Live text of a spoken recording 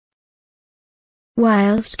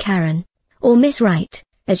whilst Karen, or Miss Wright,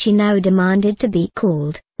 as she now demanded to be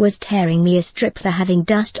called, was tearing me a strip for having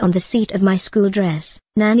dust on the seat of my school dress.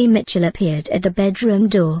 Nanny Mitchell appeared at the bedroom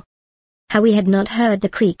door. How we had not heard the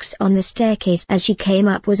creaks on the staircase as she came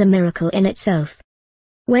up was a miracle in itself.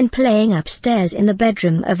 When playing upstairs in the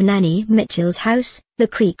bedroom of Nanny Mitchell's house, the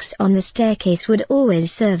creaks on the staircase would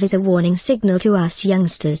always serve as a warning signal to us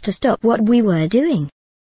youngsters to stop what we were doing.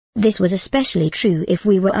 This was especially true if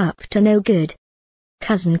we were up to no good.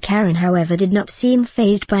 Cousin Karen, however, did not seem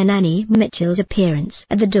fazed by Nanny Mitchell's appearance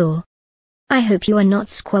at the door. "I hope you are not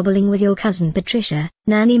squabbling with your cousin Patricia,"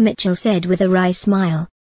 Nanny Mitchell said with a wry smile.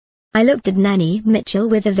 I looked at Nanny Mitchell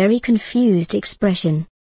with a very confused expression.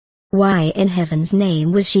 Why in heaven's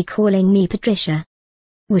name was she calling me Patricia?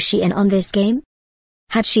 Was she in on this game?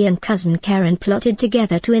 Had she and Cousin Karen plotted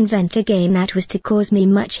together to invent a game that was to cause me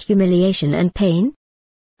much humiliation and pain?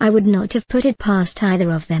 I would not have put it past either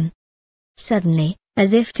of them. Suddenly,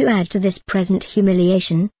 as if to add to this present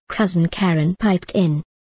humiliation, Cousin Karen piped in.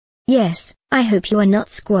 "Yes, I hope you are not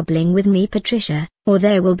squabbling with me, Patricia, or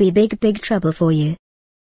there will be big trouble for you."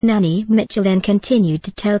 Nanny Mitchell then continued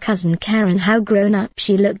to tell Cousin Karen how grown up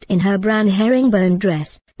she looked in her brown herringbone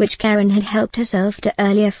dress, which Karen had helped herself to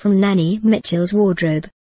earlier from Nanny Mitchell's wardrobe.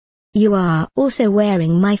 "You are also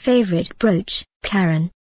wearing my favorite brooch, Karen.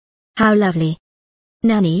 How lovely."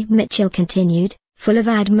 Nanny Mitchell continued, full of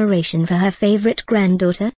admiration for her favorite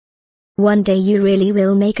granddaughter. "One day you really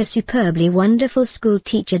will make a superbly wonderful school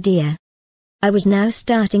teacher, dear." I was now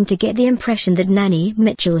starting to get the impression that Nanny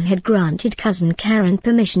Mitchell had granted Cousin Karen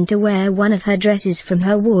permission to wear one of her dresses from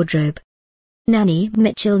her wardrobe. Nanny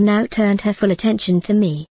Mitchell now turned her full attention to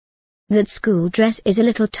me. "That school dress is a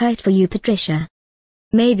little tight for you, Patricia.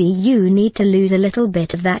 Maybe you need to lose a little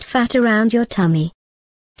bit of that fat around your tummy."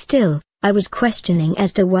 Still, I was questioning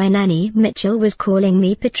as to why Nanny Mitchell was calling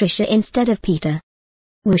me Patricia instead of Peter.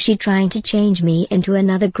 Was she trying to change me into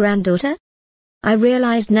another granddaughter? I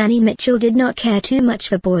realized Nanny Mitchell did not care too much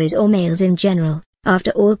for boys or males in general. After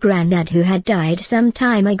all, Grandad, who had died some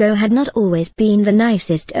time ago, had not always been the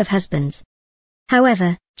nicest of husbands.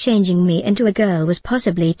 However, changing me into a girl was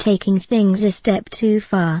possibly taking things a step too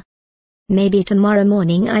far. "Maybe tomorrow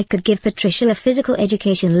morning I could give Patricia a physical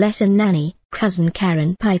education lesson, Nanny," Cousin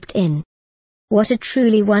Karen piped in. "What a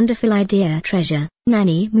truly wonderful idea, Treasure,"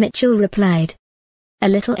 Nanny Mitchell replied. "A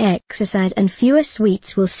little exercise and fewer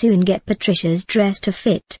sweets will soon get Patricia's dress to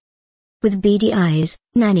fit." With beady eyes,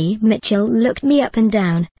 Nanny Mitchell looked me up and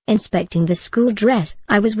down, inspecting the school dress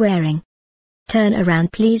I was wearing. "Turn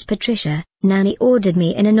around please, Patricia," Nanny ordered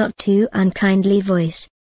me in a not too unkindly voice.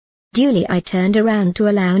 Duly I turned around to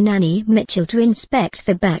allow Nanny Mitchell to inspect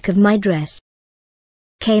the back of my dress.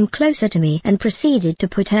 Came closer to me and proceeded to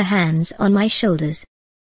put her hands on my shoulders.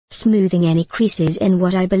 Smoothing any creases in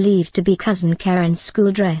what I believed to be Cousin Karen's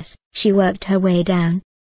school dress, she worked her way down.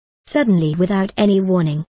 Suddenly, without any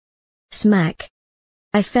warning. Smack!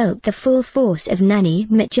 I felt the full force of Nanny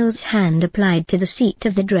Mitchell's hand applied to the seat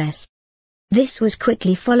of the dress. This was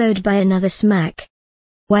quickly followed by another smack.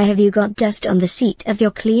 "Why have you got dust on the seat of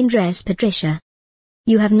your clean dress, Patricia?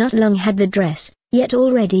 You have not long had the dress, yet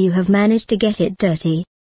already you have managed to get it dirty."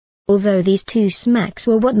 Although these two smacks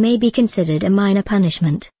were what may be considered a minor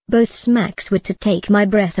punishment, both smacks were to take my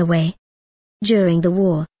breath away. During the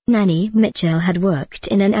war, Nanny Mitchell had worked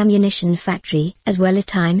in an ammunition factory as well as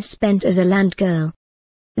time spent as a land girl.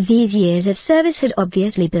 These years of service had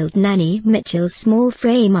obviously built Nanny Mitchell's small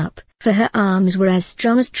frame up, for her arms were as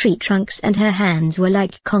strong as tree trunks and her hands were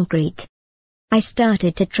like concrete. I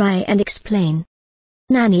started to try and explain.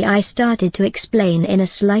 "Nanny," I started to explain in a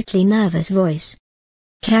slightly nervous voice.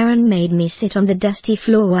 "Karen made me sit on the dusty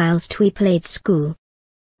floor whilst we played school."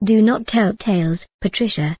 "Do not tell tales,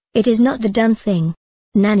 Patricia, it is not the done thing,"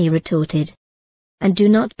 Nanny retorted. "And do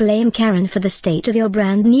not blame Karen for the state of your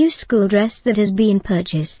brand new school dress that has been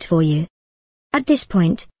purchased for you." At this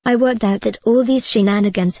point, I worked out that all these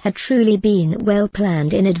shenanigans had truly been well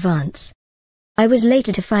planned in advance. I was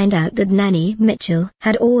later to find out that Nanny Mitchell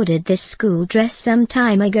had ordered this school dress some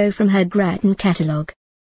time ago from her Grattan catalogue.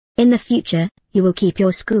 "In the future, you will keep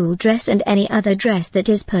your school dress and any other dress that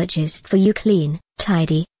is purchased for you clean,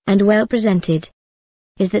 tidy, and well presented.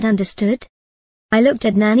 Is that understood?" I looked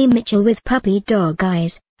at Nanny Mitchell with puppy dog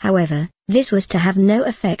eyes. However, this was to have no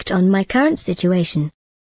effect on my current situation.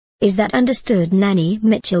 "Is that understood?" Nanny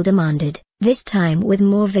Mitchell demanded, this time with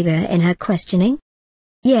more vigor in her questioning.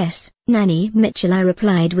 "Yes, Nanny Mitchell," I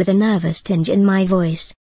replied with a nervous tinge in my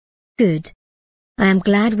voice. "Good. I am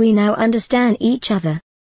glad we now understand each other.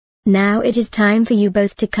 Now it is time for you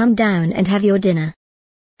both to come down and have your dinner."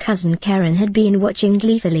 Cousin Karen had been watching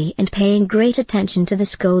gleefully and paying great attention to the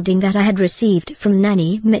scolding that I had received from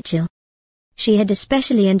Nanny Mitchell. She had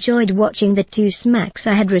especially enjoyed watching the 2 smacks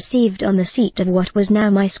I had received on the seat of what was now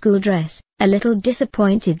my school dress, a little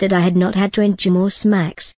disappointed that I had not had to endure more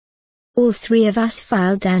smacks. All 3 of us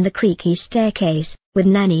filed down the creaky staircase, with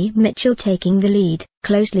Nanny Mitchell taking the lead,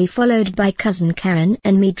 closely followed by Cousin Karen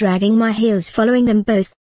and me dragging my heels following them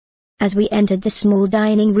both. As we entered the small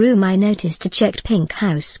dining room, I noticed a checked pink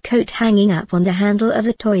house coat hanging up on the handle of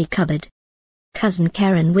the toy cupboard. Cousin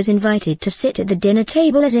Karen was invited to sit at the dinner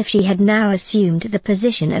table as if she had now assumed the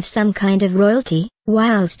position of some kind of royalty,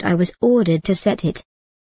 whilst I was ordered to set it.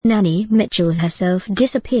 Nanny Mitchell herself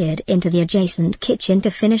disappeared into the adjacent kitchen to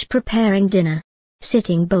finish preparing dinner.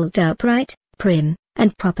 Sitting bolt upright, prim,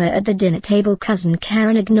 and proper at the dinner table, Cousin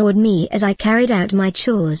Karen ignored me as I carried out my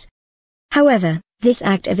chores. However, this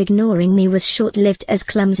act of ignoring me was short-lived, as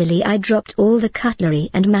clumsily I dropped all the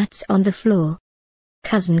cutlery and mats on the floor.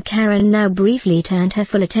 Cousin Karen now briefly turned her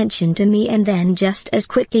full attention to me and then just as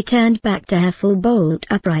quickly turned back to her full bolt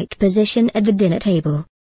upright position at the dinner table.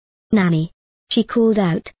 "Nanny," she called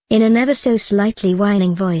out, in an ever so slightly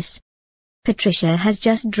whining voice. "Patricia has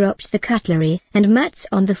just dropped the cutlery and mats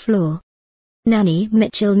on the floor." Nanny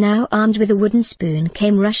Mitchell, now armed with a wooden spoon,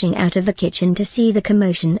 came rushing out of the kitchen to see the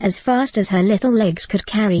commotion as fast as her little legs could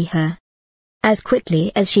carry her. As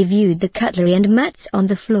quickly as she viewed the cutlery and mats on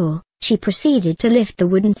the floor, she proceeded to lift the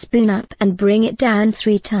wooden spoon up and bring it down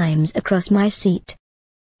 3 times across my seat.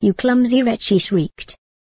 "You clumsy wretch," she shrieked.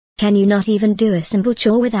 "Can you not even do a simple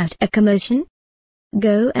chore without a commotion?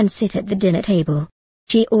 Go and sit at the dinner table,"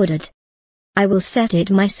 she ordered. "I will set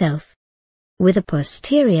it myself." With a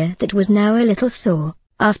posterior that was now a little sore,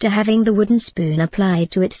 after having the wooden spoon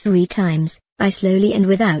applied to it 3 times, I slowly and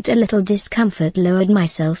without a little discomfort lowered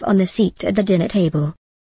myself on the seat at the dinner table.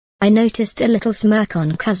 I noticed a little smirk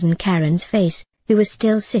on Cousin Karen's face, who was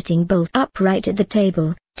still sitting bolt upright at the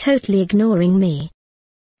table, totally ignoring me.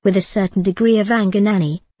 With a certain degree of anger,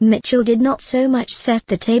 Nanny Mitchell did not so much set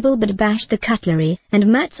the table but bashed the cutlery and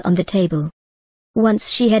mats on the table.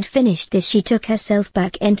 Once she had finished this, she took herself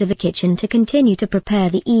back into the kitchen to continue to prepare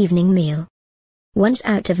the evening meal. Once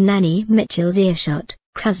out of Nanny Mitchell's earshot,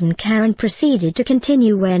 Cousin Karen proceeded to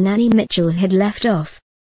continue where Nanny Mitchell had left off.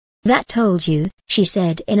 "That told you," she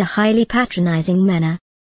said in a highly patronizing manner.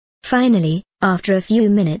 Finally, after a few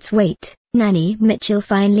minutes' wait, Nanny Mitchell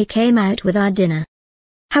finally came out with our dinner.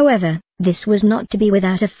 However, this was not to be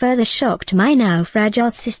without a further shock to my now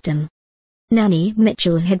fragile system. Nanny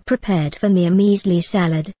Mitchell had prepared for me a measly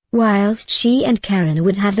salad, whilst she and Karen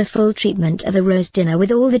would have the full treatment of a roast dinner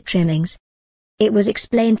with all the trimmings. It was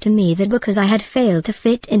explained to me that because I had failed to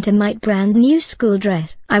fit into my brand new school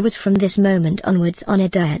dress, I was from this moment onwards on a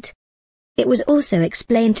diet. It was also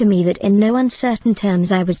explained to me that in no uncertain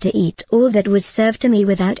terms I was to eat all that was served to me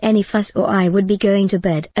without any fuss, or I would be going to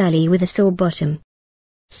bed early with a sore bottom.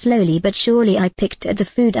 Slowly but surely I picked at the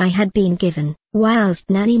food I had been given, whilst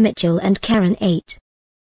Nanny Mitchell and Karen ate.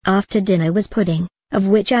 After dinner was pudding, of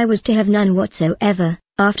which I was to have none whatsoever.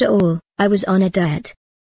 After all, I was on a diet.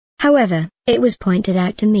 However, it was pointed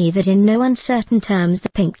out to me that in no uncertain terms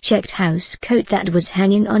the pink checked house coat that was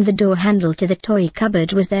hanging on the door handle to the toy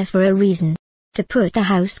cupboard was there for a reason: to put the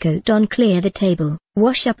house coat on, clear the table,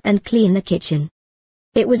 wash up and clean the kitchen.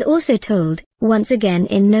 It was also told, once again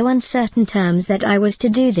in no uncertain terms, that I was to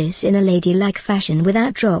do this in a ladylike fashion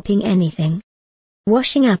without dropping anything.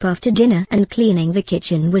 Washing up after dinner and cleaning the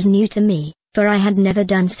kitchen was new to me, for I had never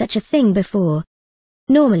done such a thing before.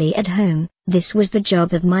 Normally at home, this was the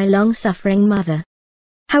job of my long-suffering mother.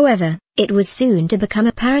 However, it was soon to become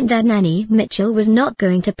apparent that Nanny Mitchell was not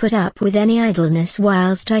going to put up with any idleness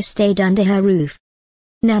whilst I stayed under her roof.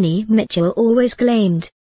 Nanny Mitchell always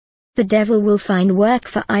claimed, "The devil will find work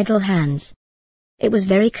for idle hands." It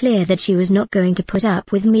was very clear that she was not going to put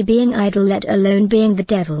up with me being idle, let alone being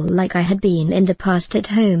the devil like I had been in the past at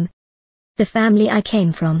home. The family I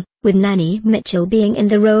came from, with Nanny Mitchell being in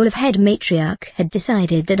the role of head matriarch, had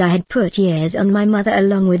decided that I had put years on my mother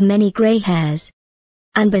along with many grey hairs.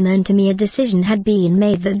 Unbeknown to me, a decision had been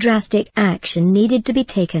made that drastic action needed to be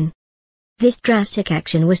taken. This drastic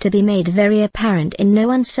action was to be made very apparent in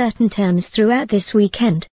no uncertain terms throughout this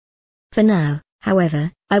weekend. For now,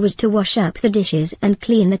 however, I was to wash up the dishes and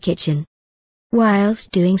clean the kitchen.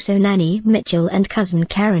 Whilst doing so, Nanny Mitchell and Cousin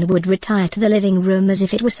Karen would retire to the living room as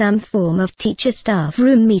if it were some form of teacher-staff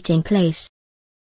room meeting place.